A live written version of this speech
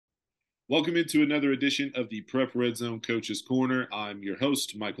Welcome into another edition of the Prep Redzone Coaches Corner. I'm your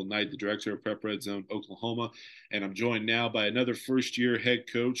host, Michael Knight, the director of Prep Redzone Oklahoma, and I'm joined now by another first-year head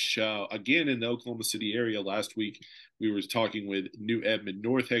coach, again in the Oklahoma City area. Last week, we were talking with New Edmond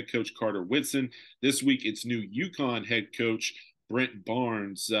North head coach Carter Whitson. This week, it's new Yukon head coach Brent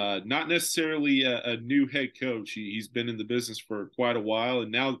Barnes. Not necessarily a new head coach. He's been in the business for quite a while,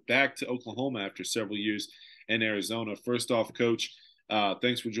 and now back to Oklahoma after several years in Arizona. First off, Coach,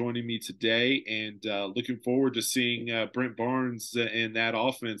 thanks for joining me today, and looking forward to seeing Brent Barnes and that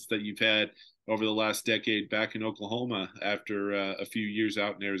offense that you've had over the last decade back in Oklahoma after a few years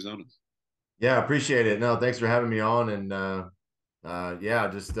out in Arizona. Yeah, appreciate it. No, thanks for having me on. And yeah,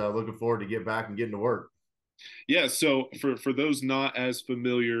 just looking forward to get back and getting to work. Yeah, so for those not as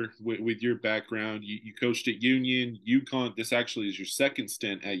familiar with your background, you coached at Union, Yukon. This actually is your second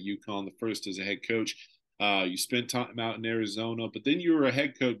stint at Yukon, the first as a head coach. You spent time out in Arizona, but then you were a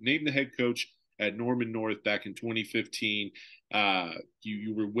head coach, named the head coach at Norman North back in 2015.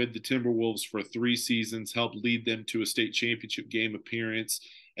 You were with the Timberwolves for 3 seasons, helped lead them to a state championship game appearance,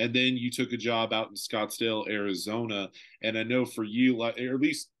 and then you took a job out in Scottsdale, Arizona. And I know for you, like, or at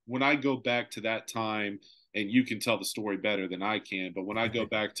least when I go back to that time, and you can tell the story better than I can. But when I go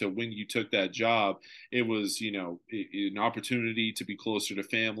back to when you took that job, it was, an opportunity to be closer to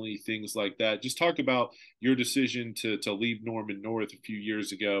family, things like that. Just talk about your decision to leave Norman North a few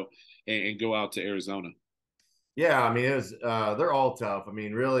years ago and go out to Arizona. Yeah, I mean, it was they're all tough. I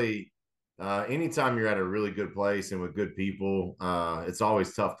mean, really, anytime you're at a really good place and with good people, it's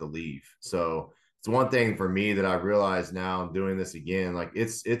always tough to leave. So it's one thing for me that I've realized now I'm doing this again. Like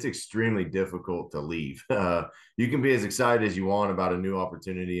it's extremely difficult to leave. You can be as excited as you want about a new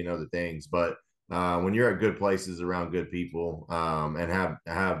opportunity and other things, but when you're at good places around good people, and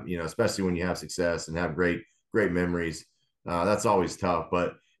have especially when you have success and have great memories, that's always tough.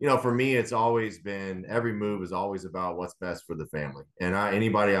 But for me, it's always been every move is always about what's best for the family. And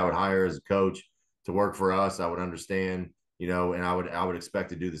anybody I would hire as a coach to work for us, I would understand, and I would expect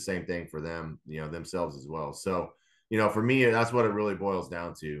to do the same thing for them, themselves as well. So, for me, that's what it really boils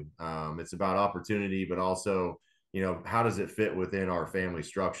down to. It's about opportunity, but also, how does it fit within our family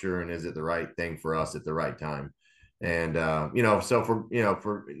structure, and is it the right thing for us at the right time? And so for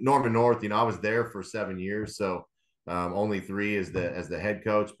Norman North, I was there for 7 years, so only 3 as the head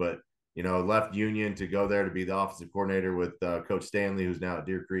coach, but left Union to go there to be the offensive coordinator with Coach Stanley, who's now at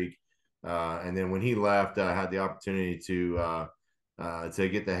Deer Creek. And then when he left, I had the opportunity to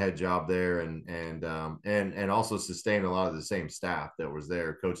get the head job there, and also sustain a lot of the same staff that was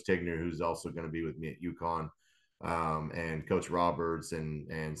there. Coach Tigner, who's also going to be with me at Yukon, and Coach Roberts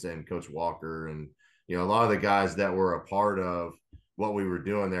and Coach Walker, and a lot of the guys that were a part of what we were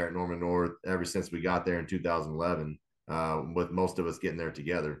doing there at Norman North ever since we got there in 2011, with most of us getting there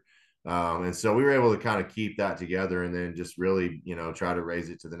together. And so we were able to kind of keep that together, and then just really, try to raise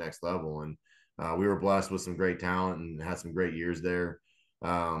it to the next level. And we were blessed with some great talent and had some great years there.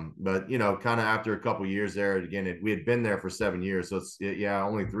 But kind of after a couple of years there, again, we had been there for 7 years, so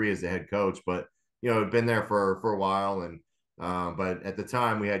only 3 as the head coach, but had been there for a while. And but at the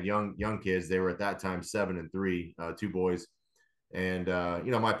time we had young kids. They were at that time 7 and 3, 2 boys. And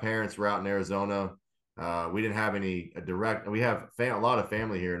my parents were out in Arizona. We didn't have any direct. We have a lot of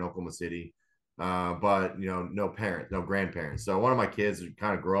family here in Oklahoma City, but no parents, no grandparents. So one of my kids would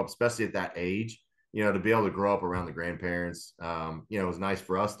kind of grow up, especially at that age. To be able to grow up around the grandparents. It was nice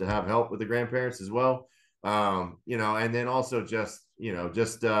for us to have help with the grandparents as well. And then also just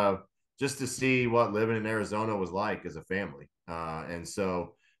to see what living in Arizona was like as a family. And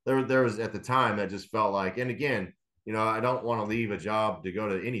so there was at the time that just felt like, and again, I don't want to leave a job to go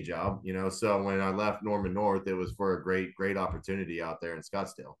to any job, so when I left Norman North, it was for a great opportunity out there in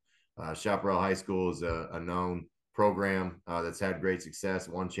Scottsdale. Chaparral High School is a known program that's had great success,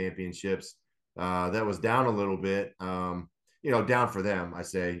 won championships. That was down a little bit, down for them, I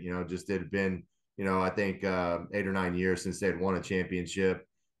say, just it had been, I think 8 or 9 years since they had won a championship.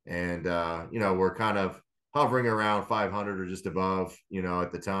 And, we're kind of hovering around 500 or just above,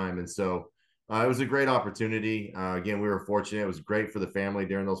 at the time. And so it was a great opportunity. Again, we were fortunate. It was great for the family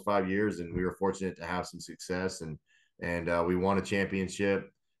during those 5 years, and we were fortunate to have some success. And we won a championship,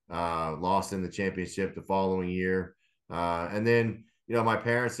 lost in the championship the following year. And then, my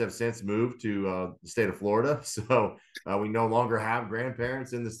parents have since moved to the state of Florida, so we no longer have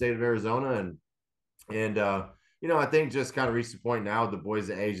grandparents in the state of Arizona. And I think just kind of reached the point now with the boys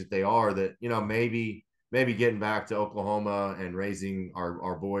the age that they are that maybe getting back to Oklahoma and raising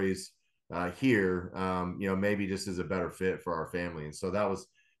our boys here, maybe just is a better fit for our family. And so that was,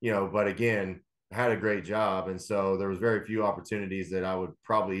 but again, had a great job. And so there was very few opportunities that I would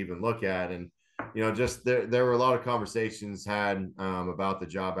probably even look at. And, just there were a lot of conversations had about the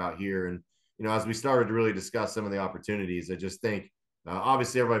job out here. And, as we started to really discuss some of the opportunities, I just think,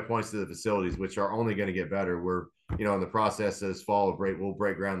 obviously everybody points to the facilities, which are only going to get better. We're, in the process this fall, we'll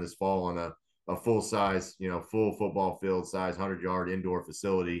break ground this fall on a full size, full football field size, 100-yard indoor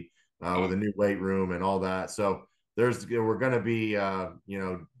facility with a new weight room and all that. So we're going to be,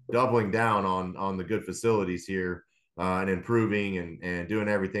 doubling down on the good facilities here and improving and doing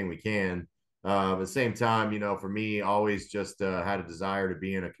everything we can. At the same time, for me, always just had a desire to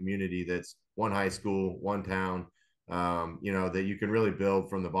be in a community that's one high school, one town, that you can really build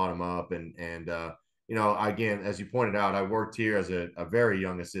from the bottom up. And again, as you pointed out, I worked here as a very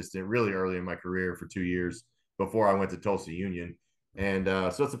young assistant, really early in my career for 2 years before I went to Tulsa Union. And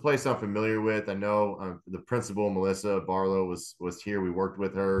so it's a place I'm familiar with. I know the principal, Melissa Barlow, was here. We worked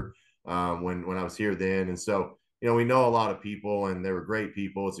with her when I was here then. And so, we know a lot of people, and they were great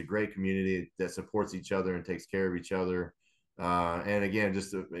people. It's a great community that supports each other and takes care of each other. And again,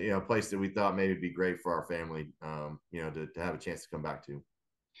 just a place that we thought maybe be great for our family, to have a chance to come back to.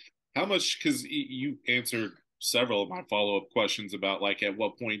 How much, because you answered several of my follow-up questions about, like, at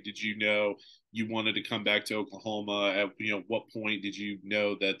what point did you know you wanted to come back to Oklahoma? At what point did you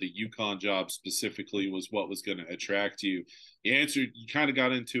know that the Yukon job specifically was what was going to attract you? You answered, you kind of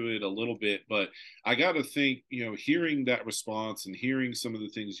got into it a little bit, but I got to think, hearing that response and hearing some of the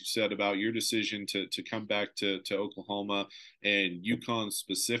things you said about your decision to come back to Oklahoma and Yukon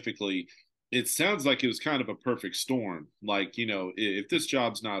specifically, it sounds like it was kind of a perfect storm. Like, if this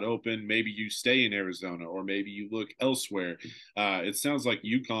job's not open, maybe you stay in Arizona or maybe you look elsewhere. It sounds like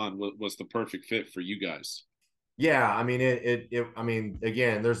Yukon was the perfect fit for you guys. Yeah, I mean, I mean,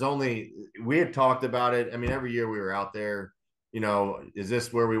 again, we had talked about it. I mean, every year we were out there, is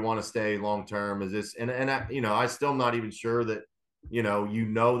this where we want to stay long term? Is this, and I still not even sure that,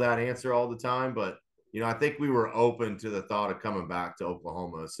 that answer all the time, but, I think we were open to the thought of coming back to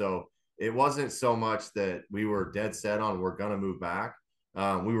Oklahoma. So it wasn't so much that we were dead set on we're going to move back.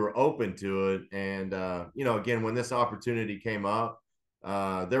 We were open to it. And, again, when this opportunity came up,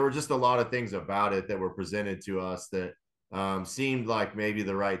 there were just a lot of things about it that were presented to us that seemed like maybe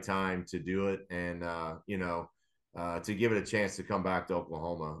the right time to do it and, to give it a chance to come back to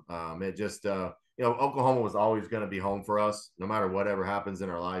Oklahoma. It just, Oklahoma was always going to be home for us, no matter whatever happens in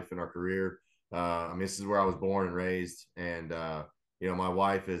our life, in our career. I mean, this is where I was born and raised. And, my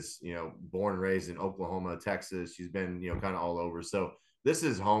wife is, born and raised in Oklahoma, Texas. She's been, kind of all over. So this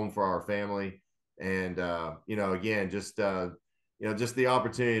is home for our family. And, again, just the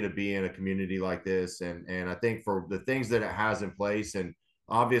opportunity to be in a community like this. And I think for the things that it has in place, and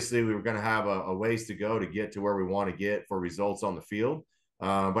obviously we were going to have a ways to go to get to where we want to get for results on the field.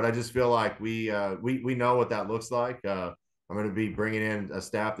 But I just feel like we know what that looks like. I'm going to be bringing in a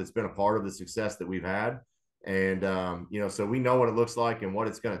staff that's been a part of the success that we've had. And, so we know what it looks like and what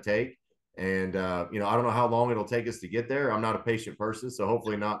it's going to take. And, I don't know how long it'll take us to get there. I'm not a patient person, so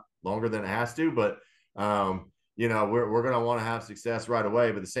hopefully not longer than it has to, but, we're going to want to have success right away,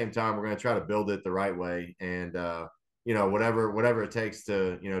 but at the same time, we're going to try to build it the right way. And, whatever it takes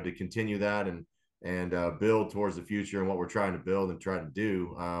to, to continue that and build towards the future and what we're trying to build and try to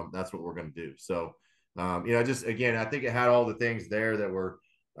do, that's what we're going to do. So, just, again, I think it had all the things there that were,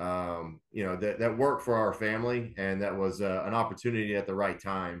 that worked for our family. And that was an opportunity at the right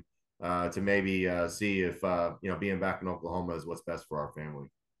time to maybe see if, being back in Oklahoma is what's best for our family.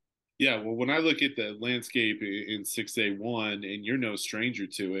 Yeah, well, when I look at the landscape in 6A1, and you're no stranger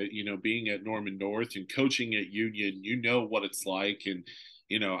to it, being at Norman North and coaching at Union, you know what it's like. And,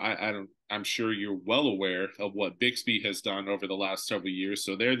 I'm sure you're well aware of what Bixby has done over the last several years.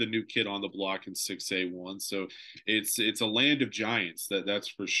 So they're the new kid on the block in 6A1. So it's a land of giants, that's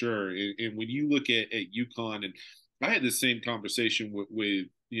for sure. And when you look at Yukon, and I had the same conversation with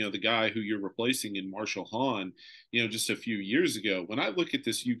the guy who you're replacing in Marshall Hahn, just a few years ago. When I look at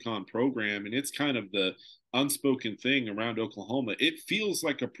this Yukon program, and it's kind of the unspoken thing around Oklahoma, it feels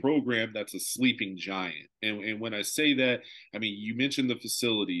like a program that's a sleeping giant. And when I say that, I mean, you mentioned the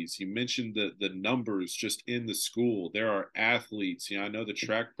facilities, you mentioned the numbers just in the school. There are athletes. I know the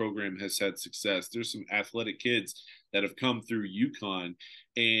track program has had success. There's some athletic kids that have come through Yukon,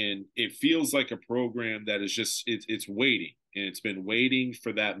 and it feels like a program that is just it's waiting. And it's been waiting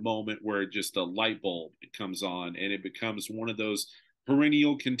for that moment where just a light bulb comes on and it becomes one of those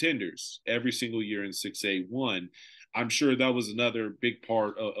perennial contenders every single year in 6A1. I'm sure that was another big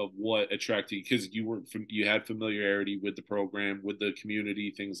part of what attracted you, because you had familiarity with the program, with the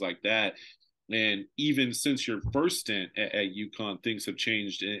community, things like that. And even since your first stint at Yukon, things have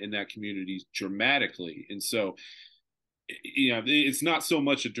changed in that community dramatically. And so, it's not so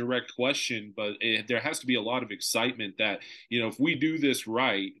much a direct question, but there has to be a lot of excitement that, if we do this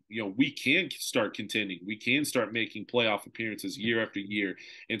right, we can start contending. We can start making playoff appearances year after year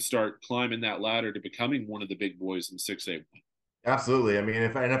and start climbing that ladder to becoming one of the big boys in 6A. Absolutely. I mean,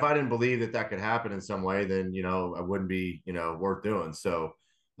 if I didn't believe that that could happen in some way, then, I wouldn't be, worth doing. So,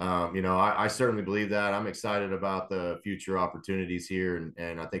 I certainly believe that. I'm excited about the future opportunities here,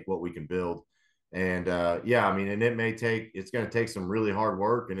 and I think what we can build. And yeah, I mean, and it's going to take some really hard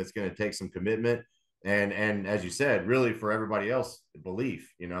work, and it's going to take some commitment. And as you said, really for everybody else,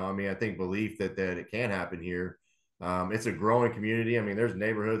 belief, I mean, I think belief that it can happen here. It's a growing community. I mean, there's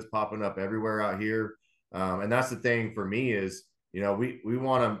neighborhoods popping up everywhere out here. And that's the thing for me is, we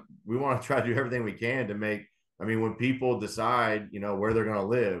want to try to do everything we can to make, I mean, when people decide, where they're going to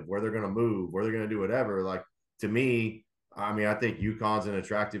live, where they're going to move, where they're going to do whatever, like, to me, I mean, I think Yukon's an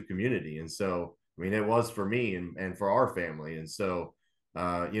attractive community. And so, I mean, it was for me and for our family. And so,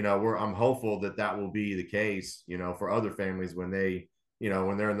 I'm hopeful that that will be the case, for other families when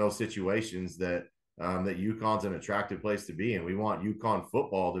when they're in those situations, that Yukon's an attractive place to be. And we want Yukon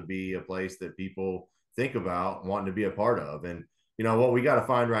football to be a place that people think about wanting to be a part of. And, what we got to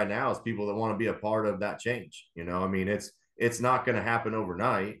find right now is people that want to be a part of that change. I mean, it's not going to happen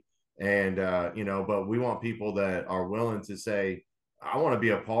overnight. And, but we want people that are willing to say, I want to be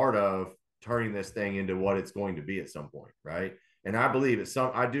a part of turning this thing into what it's going to be at some point. Right. And I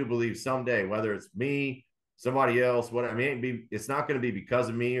do believe someday, whether it's me, somebody else, it's not going to be because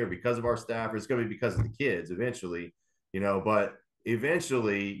of me or because of our staff, or it's going to be because of the kids eventually, but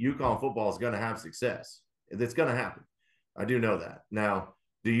eventually Yukon football is going to have success. It's going to happen. I do know that. Now,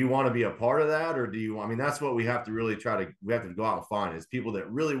 do you want to be a part of that, or I mean, that's what we have to really we have to go out and find, is people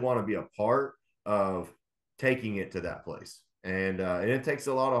that really want to be a part of taking it to that place. And it takes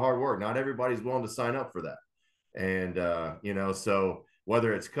a lot of hard work. Not everybody's willing to sign up for that. And, so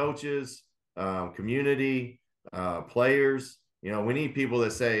whether it's coaches, community, players, we need people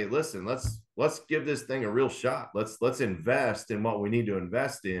that say, listen, let's give this thing a real shot. Let's invest in what we need to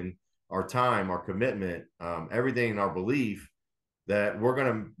invest in, our time, our commitment, everything in our belief that we're going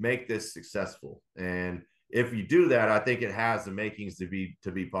to make this successful. And if you do that, I think it has the makings to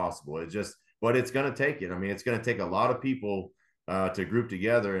be possible. But it's going to take it. I mean, it's going to take a lot of people to group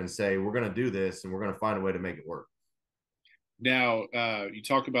together and say, we're going to do this and we're going to find a way to make it work. Now, you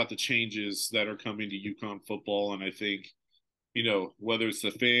talk about the changes that are coming to Yukon football, and I think, whether it's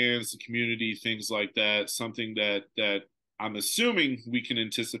the fans, the community, things like that, something that I'm assuming we can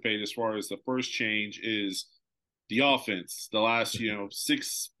anticipate as far as the first change is the offense. The last,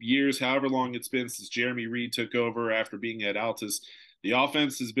 6 years, however long it's been since Jeremy Reed took over after being at Altus, the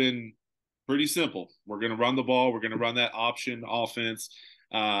offense has been pretty simple. We're going to run the ball. We're going to run that option offense.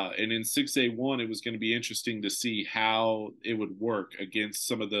 And in 6A1, it was going to be interesting to see how it would work against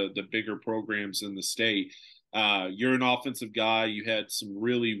some of the bigger programs in the state. You're an offensive guy. You had some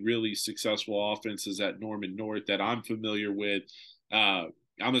really, really successful offenses at Norman North that I'm familiar with.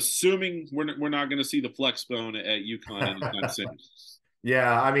 I'm assuming we're not going to see the flex bone at Yukon anytime soon.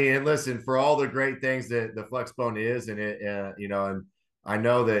 Yeah, I mean, and listen, for all the great things that the flex bone is, and and I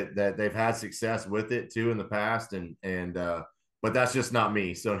know that they've had success with it too in the past, and but that's just not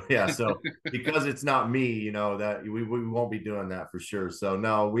me. So yeah, so because it's not me, that we won't be doing that for sure. So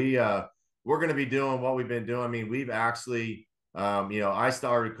no, we're going to be doing what we've been doing. I mean, we've actually, I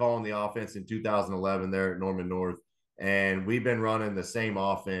started calling the offense in 2011 there at Norman North, and we've been running the same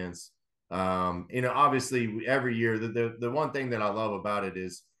offense. Obviously every year, the one thing that I love about it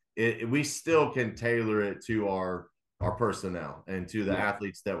is we still can tailor it to our personnel and to the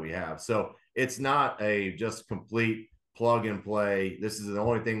athletes that we have. So it's not a just complete plug and play. This is the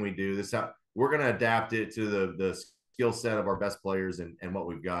only thing we do. We're going to adapt it to the skill set of our best players and what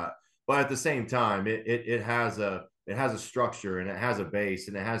we've got. But at the same time, it has a structure, and it has a base,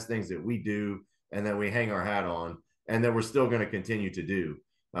 and it has things that we do and that we hang our hat on, and that we're still going to continue to do.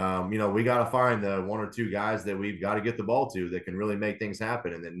 We got to find the one or two guys that we've got to get the ball to that can really make things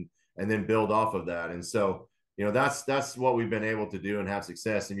happen, and then build off of that. And so, that's what we've been able to do and have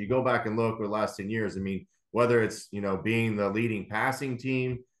success. And you go back and look over the last 10 years, I mean, whether it's, being the leading passing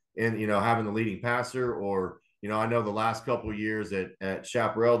team and, having the leading passer, or, I know the last couple of years at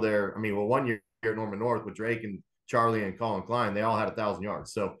Chaparral there, I mean, well, one year at Norman North with Drake and Charlie and Colin Klein, they all had 1,000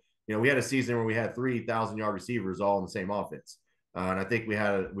 yards. So, we had a season where we had 3,000-yard receivers all in the same offense. And I think we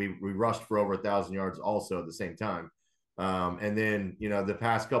rushed for over 1,000 yards also at the same time. And then, the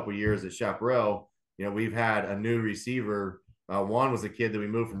past couple of years at Chaparral, we've had a new receiver One was a kid that we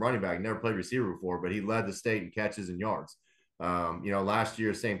moved from running back, never played receiver before, but he led the state in catches and yards. Last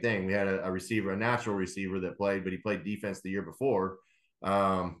year, same thing. We had a receiver, a natural receiver that played, but he played defense the year before.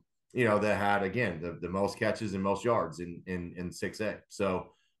 That had, again, the most catches and most yards in 6A. So,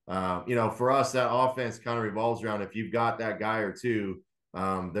 for us, that offense kind of revolves around, if you've got that guy or two,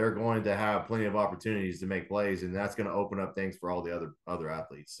 they're going to have plenty of opportunities to make plays, and that's going to open up things for all the other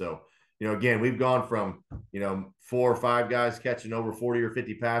athletes. So, again, we've gone from, 4 or 5 guys catching over 40 or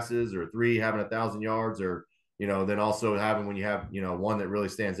 50 passes, or 3 having 1,000 yards, or, then also having, when you have, one that really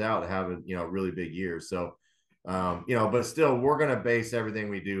stands out, having, really big years. So, but still, we're going to base everything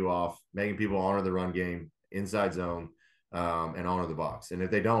we do off making people honor the run game, inside zone, and honor the box. And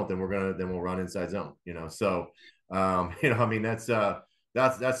if they don't, then we'll run inside zone, So,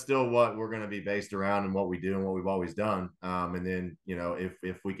 that's still what we're going to be based around, and what we do and what we've always done. And then,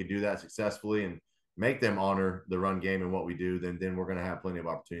 if we can do that successfully and make them honor the run game and what we do, then we're going to have plenty of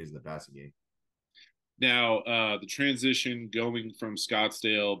opportunities in the passing game. Now, the transition going from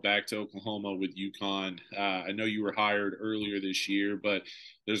Scottsdale back to Oklahoma with Yukon, I know you were hired earlier this year, but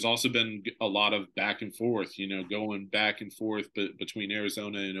there's also been a lot of back and forth, going back and forth between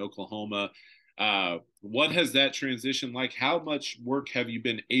Arizona and Oklahoma. What has that transition like? How much work have you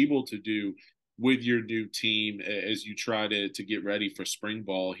been able to do with your new team as you try to get ready for spring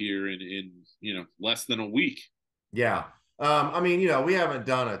ball here in less than a week? Yeah. We haven't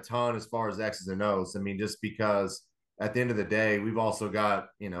done a ton as far as X's and O's. Just because at the end of the day, we've also got,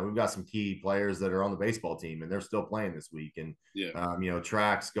 we've got some key players that are on the baseball team, and they're still playing this week. And,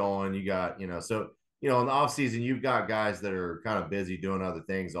 track's going, you got, so, in the off season, you've got guys that are kind of busy doing other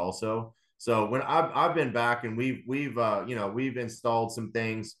things also. So when I've been back, and we've installed some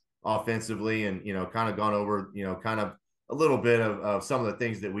things offensively, and, kind of gone over, kind of a little bit of some of the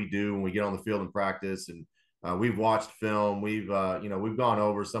things that we do when we get on the field in practice. And, we've watched film. We've gone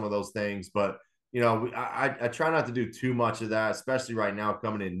over some of those things, but I try not to do too much of that, especially right now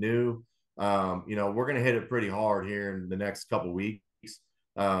coming in new. We're going to hit it pretty hard here in the next couple weeks.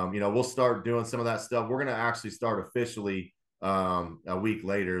 We'll start doing some of that stuff. We're going to actually start officially a week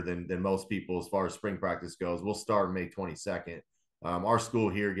later than most people as far as spring practice goes. We'll start May 22nd. Our school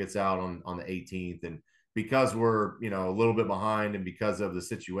here gets out on the 18th, and because we're a little bit behind, and because of the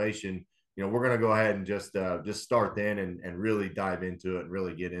situation, we're going to go ahead and just start then, and really dive into it, and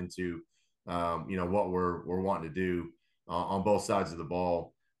really get into, what we're wanting to do on both sides of the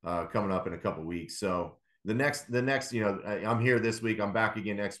ball coming up in a couple of weeks. So the next, I'm here this week, I'm back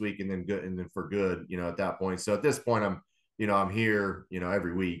again next week, and then for good, at that point. So at this point, I'm here,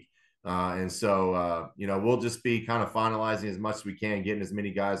 every week. And so, we'll just be kind of finalizing as much as we can, getting as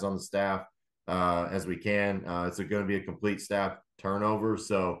many guys on the staff as we can. It's going to be a complete staff turnover.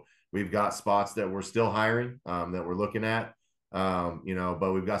 So we've got spots that we're still hiring, that we're looking at,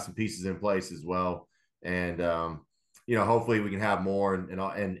 but we've got some pieces in place as well. And, hopefully we can have more,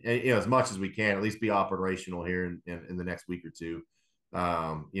 and as much as we can, at least be operational here in the next week or two,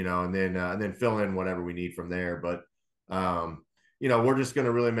 and then fill in whatever we need from there. But, we're just going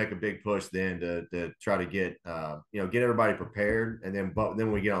to really make a big push then to try to get everybody prepared. And then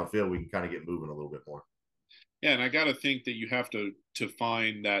when we get on the field, we can kind of get moving a little bit more. Yeah, and I got to think that you have to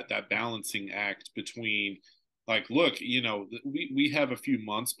find that balancing act between, like, look, we have a few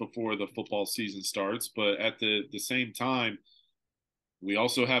months before the football season starts, but at the same time, we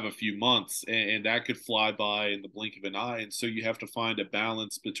also have a few months, and that could fly by in the blink of an eye. And so you have to find a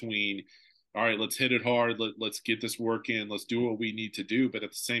balance between, all right, let's hit it hard, let's get this work in, let's do what we need to do. But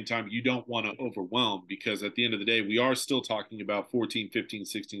at the same time, you don't want to overwhelm, because at the end of the day, we are still talking about 14, 15,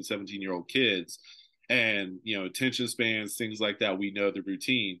 16, 17-year-old kids. And, attention spans, things like that, we know the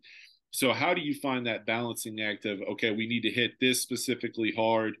routine. So how do you find that balancing act of, okay, we need to hit this specifically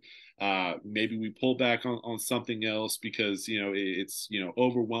hard. Maybe we pull back on something else because, it's,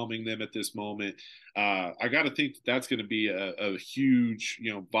 overwhelming them at this moment. I got to think that's going to be a huge,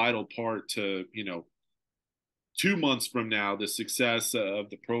 vital part to, 2 months from now, the success of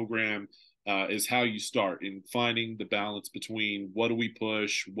the program is how you start in finding the balance between what do we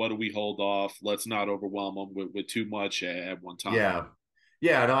push, what do we hold off, let's not overwhelm them with too much at one time.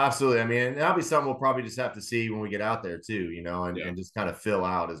 Yeah, no, absolutely. That'll be something we'll probably just have to see when we get out there too, and just kind of fill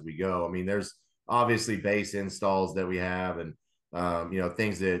out as we go. There's obviously base installs that we have, and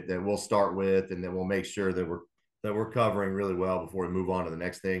things that we'll start with, and then we'll make sure that we're covering really well before we move on to the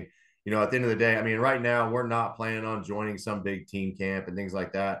next thing. At the end of the day, right now we're not planning on joining some big team camp and things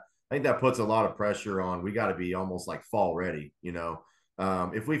like that. I think that puts a lot of pressure on. We got to be almost like fall ready,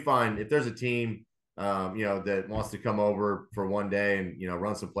 if there's a team, that wants to come over for one day and,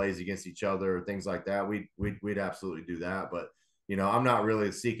 run some plays against each other or things like that, we'd absolutely do that. But, I'm not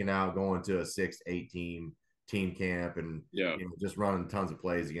really seeking out going to a 6-8 team camp and Yeah. just running tons of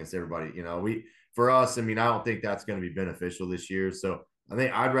plays against everybody. For us, I don't think that's going to be beneficial this year. So I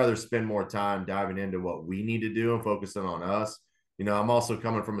think I'd rather spend more time diving into what we need to do and focusing on us. I'm also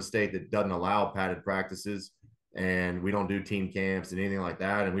coming from a state that doesn't allow padded practices, and we don't do team camps and anything like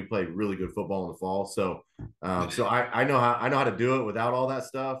that. And we play really good football in the fall. So, I know how to do it without all that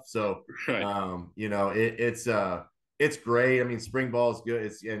stuff. So, Right. It's great. I mean, spring ball is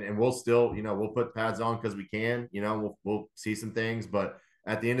good. And we'll still, we'll put pads on because we can. We'll see some things, but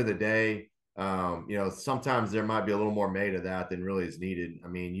at the end of the day, sometimes there might be a little more made of that than really is needed. I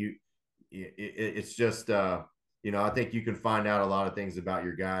mean, it's just, I think you can find out a lot of things about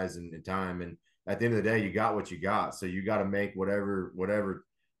your guys in time. And at the end of the day, you got what you got. So you got to make whatever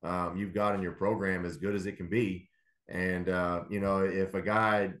you've got in your program as good as it can be. And, if a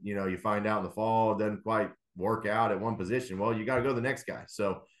guy, you find out in the fall doesn't quite work out at one position, well, you got to go to the next guy.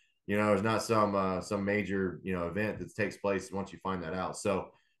 So, there's not some major, event that takes place once you find that out. So,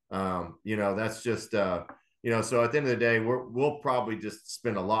 that's just, so at the end of the day, we'll probably just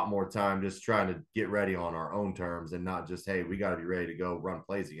spend a lot more time just trying to get ready on our own terms and not just, hey, we got to be ready to go run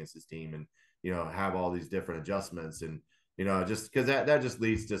plays against this team and, have all these different adjustments. And, just because that just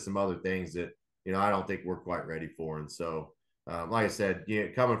leads to some other things that, I don't think we're quite ready for. And so, like I said,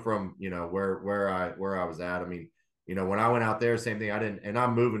 coming from, where I was at, I mean, when I went out there, same thing. And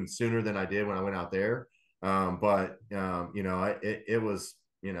I'm moving sooner than I did when I went out there. But it was,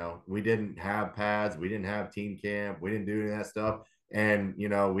 we didn't have pads, we didn't have team camp, we didn't do any of that stuff. And,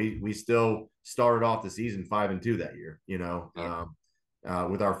 we still started off the season 5-2 that year,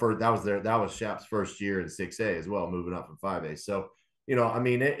 with our first, that was Shap's first year in 6A as well, moving up from 5A. So, I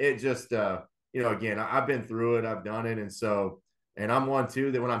mean, it just, again, I've been through it, I've done it. And so, and I'm one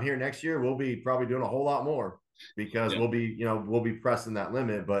too, that when I'm here next year, we'll be probably doing a whole lot more because we'll be pressing that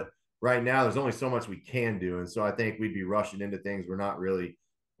limit. But right now there's only so much we can do. And so I think we'd be rushing into things we're not really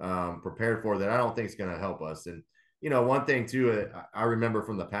prepared for, that I don't think is going to help us. And, one thing too, I remember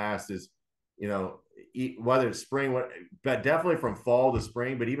from the past is, whether it's spring, but definitely from fall to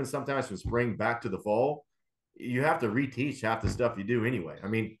spring, but even sometimes from spring back to the fall, you have to reteach half the stuff you do anyway. I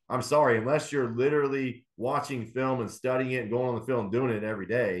mean, I'm sorry, unless you're literally watching film and studying it and going on the field and doing it every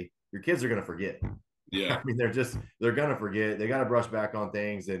day, your kids are going to forget. Yeah. I mean, they're going to forget. They got to brush back on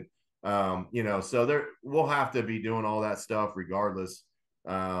things. And, so we'll have to be doing all that stuff regardless.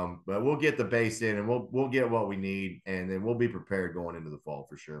 But we'll get the base in and we'll get what we need. And then we'll be prepared going into the fall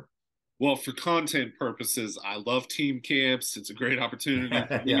for sure. Well, for content purposes, I love team camps. It's a great opportunity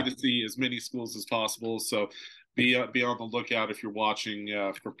for me to see as many schools as possible. So be on the lookout if you're watching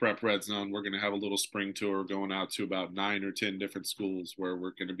for Prep Red Zone. We're going to have a little spring tour going out to about 9 or 10 different schools where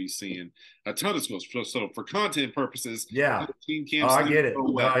we're going to be seeing a ton of schools. So for content purposes, team camps. Oh, I get it.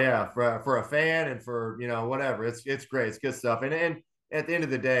 Oh, yeah, for a fan and for whatever. It's great. It's good stuff. And at the end of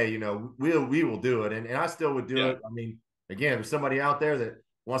the day, we will do it. And I still would do it. I mean, again, there's somebody out there that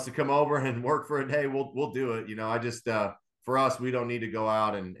wants to come over and work for a day, we'll do it. I just for us, we don't need to go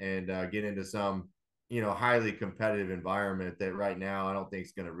out and get into some highly competitive environment that right now I don't think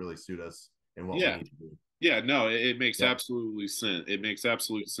is going to really suit us and what we need to do. Yeah, no, it makes absolutely sense. It makes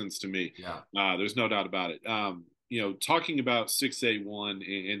absolute sense to me. Yeah. There's no doubt about it. Talking about 6A1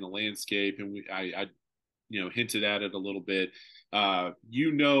 in the landscape, and I hinted at it a little bit.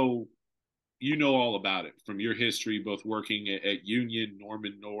 You know all about it from your history, both working at Union,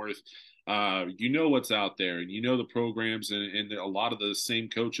 Norman North. You know what's out there, and you know the programs, and a lot of the same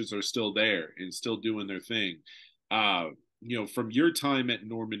coaches are still there and still doing their thing. From your time at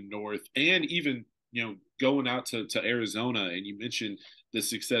Norman North, and even going out to Arizona, and you mentioned the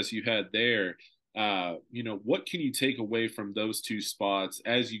success you had there. What can you take away from those two spots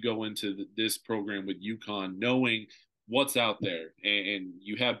as you go into this program with Yukon, knowing what's out there? And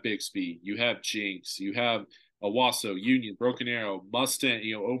you have Bixby, you have Jinx, you have Owasso, Union, Broken Arrow,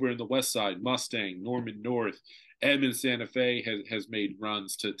 Mustang, over in the west side, Mustang, Norman North, Edmond Santa Fe has made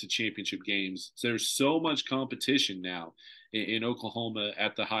runs to championship games. So there's so much competition now in Oklahoma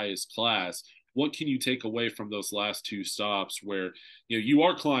at the highest class. What can you take away from those last two stops where you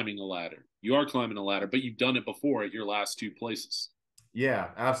are climbing a ladder? You are climbing a ladder, but you've done it before at your last two places. Yeah,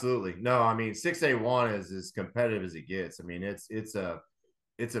 absolutely. No, I mean 6A1 is as competitive as it gets. I mean, it's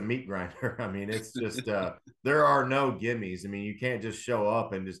a meat grinder. I mean, it's just there are no gimmies. I mean, you can't just show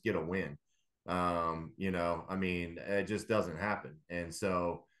up and just get a win. I mean, it just doesn't happen. And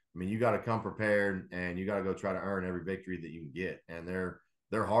so, I mean, you got to come prepared and you got to go try to earn every victory that you can get. And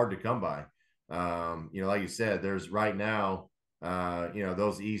they're hard to come by. Like you said, there's right now,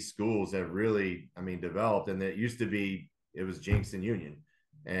 those East schools have really, I mean, developed, and it used to be it was Jinx and Union.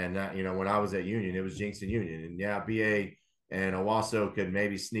 And when I was at Union, it was Jinx and Union. And yeah, BA and Owasso could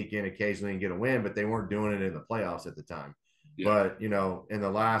maybe sneak in occasionally and get a win, but they weren't doing it in the playoffs at the time. Yeah. But in the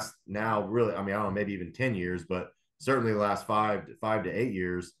last now, really, I mean, I don't know, maybe even 10 years, but certainly the last 5 to 8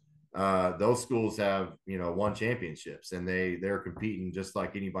 years, those schools have won championships, and they're competing just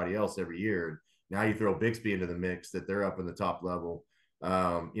like anybody else every year. Now you throw Bixby into the mix, that they're up in the top level.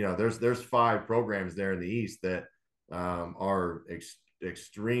 There's 5 programs there in the East that are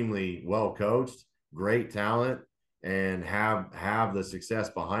extremely well coached, great talent, and have the success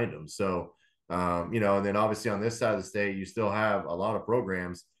behind them. So and then obviously on this side of the state, you still have a lot of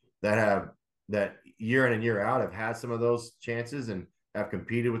programs that year in and year out have had some of those chances and have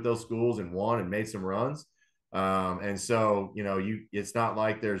competed with those schools and won and made some runs. And so, it's not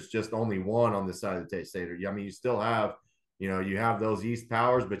like there's just only one on this side of the state. I mean, you still have, you have those East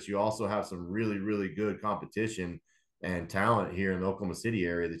powers, but you also have some really, really good competition and talent here in the Oklahoma City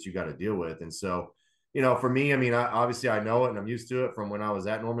area that you got to deal with. And so, for me, I mean, obviously I know it and I'm used to it from when I was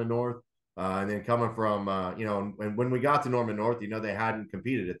at Norman North. And then coming from, and when we got to Norman North, they hadn't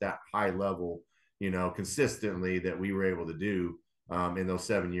competed at that high level, consistently that we were able to do in those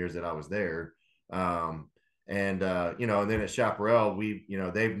 7 years that I was there. And then at Chaparral,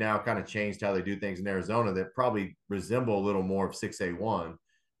 they've now kind of changed how they do things in Arizona that probably resemble a little more of 6A1,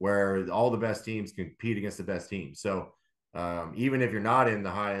 where all the best teams compete against the best teams. So even if you're not in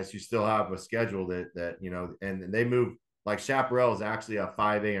the highest, you still have a schedule that and they move. Like Chaparral is actually a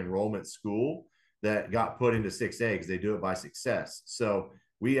 5A enrollment school that got put into 6A because they do it by success. So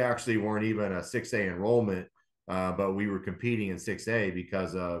we actually weren't even a 6A enrollment, but we were competing in 6A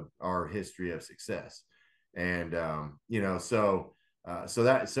because of our history of success. And and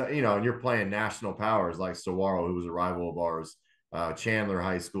you're playing national powers like Saguaro, who was a rival of ours. Chandler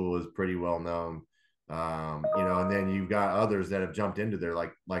High School is pretty well known. And then you've got others that have jumped into there,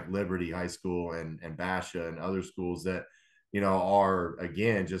 like Liberty High School and Basha and other schools that, are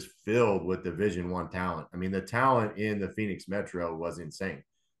again just filled with Division I talent. I mean, the talent in the Phoenix Metro was insane.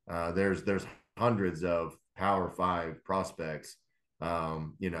 There's hundreds of Power 5 prospects,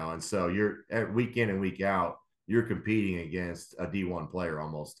 and so you're week in and week out, you're competing against a D1 player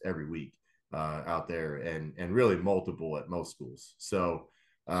almost every week out there, and really multiple at most schools. So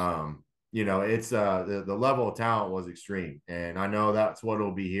it's the level of talent was extreme, and I know that's what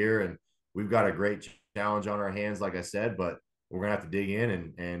it'll be here. And we've got a great challenge on our hands, like I said, but we're gonna have to dig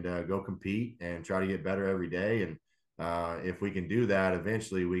in and go compete and try to get better every day. And if we can do that,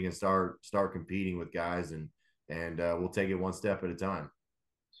 eventually we can start competing with guys, and we'll take it one step at a time.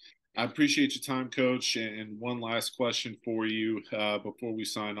 I appreciate your time, Coach. And one last question for you before we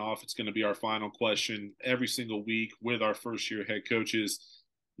sign off. It's going to be our final question every single week with our first-year head coaches.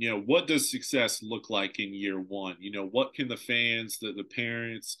 What does success look like in year one? What can the fans, the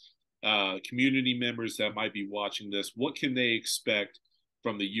parents, community members that might be watching this, what can they expect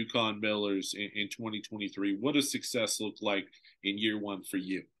from the Yukon Millers in 2023? What does success look like in year one for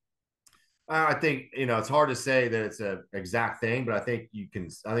you? I think, it's hard to say that it's an exact thing, but I think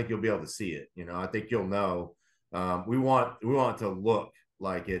you'll be able to see it. I think you'll know. We want it to look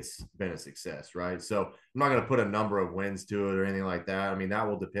like it's been a success, right? So I'm not going to put a number of wins to it or anything like that. I mean, that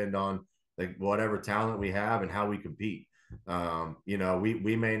will depend on whatever talent we have and how we compete.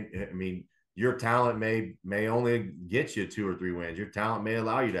 Your talent may only get you 2 or 3 wins. Your talent may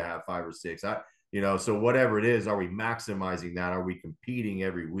allow you to have 5 or 6. So whatever it is, are we maximizing that? Are we competing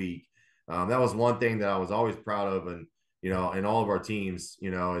every week? That was one thing that I was always proud of, and in all of our teams,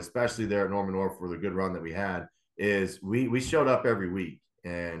 especially there at Norman North for the good run that we had, is we showed up every week,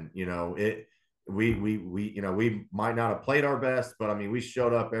 and we might not have played our best, but I mean, we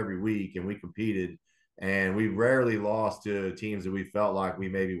showed up every week and we competed, and we rarely lost to teams that we felt like we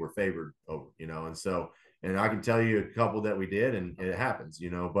maybe were favored over, and I can tell you a couple that we did, and it happens,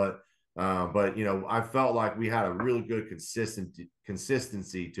 but I felt like we had a really good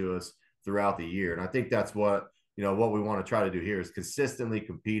consistency to us throughout the year. And I think that's what we want to try to do here is consistently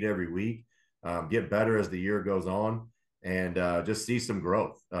compete every week, get better as the year goes on, and just see some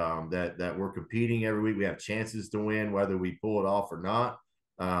growth, that we're competing every week. We have chances to win, whether we pull it off or not.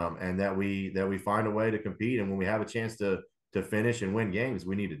 And that we find a way to compete. And when we have a chance to finish and win games,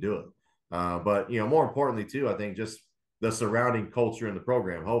 we need to do it. But more importantly too, I think just the surrounding culture in the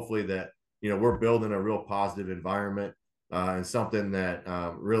program, hopefully that, we're building a real positive environment, and something that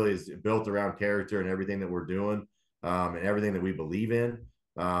really is built around character and everything that we're doing, and everything that we believe in,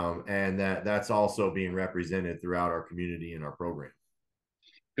 and that's also being represented throughout our community and our program.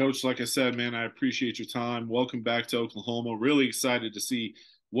 Coach, like I said, man, I appreciate your time. Welcome back to Oklahoma. Really excited to see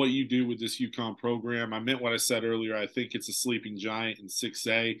what you do with this Yukon program. I meant what I said earlier. I think it's a sleeping giant in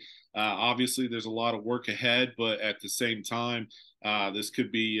 6A. Obviously, there's a lot of work ahead, but at the same time, this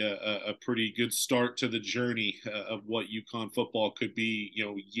could be a pretty good start to the journey of what Yukon football could be, you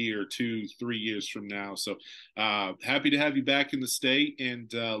know, a year, 2, 3 years from now. So happy to have you back in the state,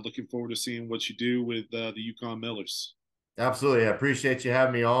 and looking forward to seeing what you do with the Yukon Millers. Absolutely. I appreciate you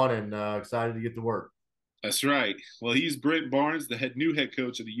having me on, and excited to get to work. That's right. Well, he's Brent Barnes, the new head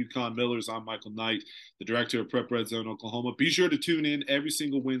coach of the Yukon Millers. I'm Michael Knight, the director of Prep Redzone Oklahoma. Be sure to tune in every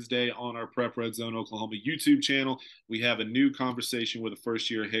single Wednesday on our Prep Redzone Oklahoma YouTube channel. We have a new conversation with a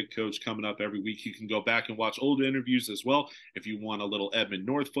first-year head coach coming up every week. You can go back and watch old interviews as well if you want a little Edmond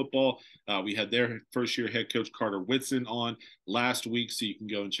North football. We had their first-year head coach, Carter Whitson, on last week, so you can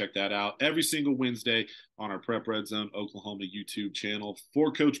go and check that out every single Wednesday on our Prep Redzone Oklahoma YouTube channel.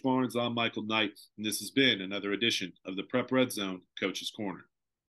 For Coach Barnes, I'm Michael Knight, and this has been another edition of the Prep Redzone Coaches Corner.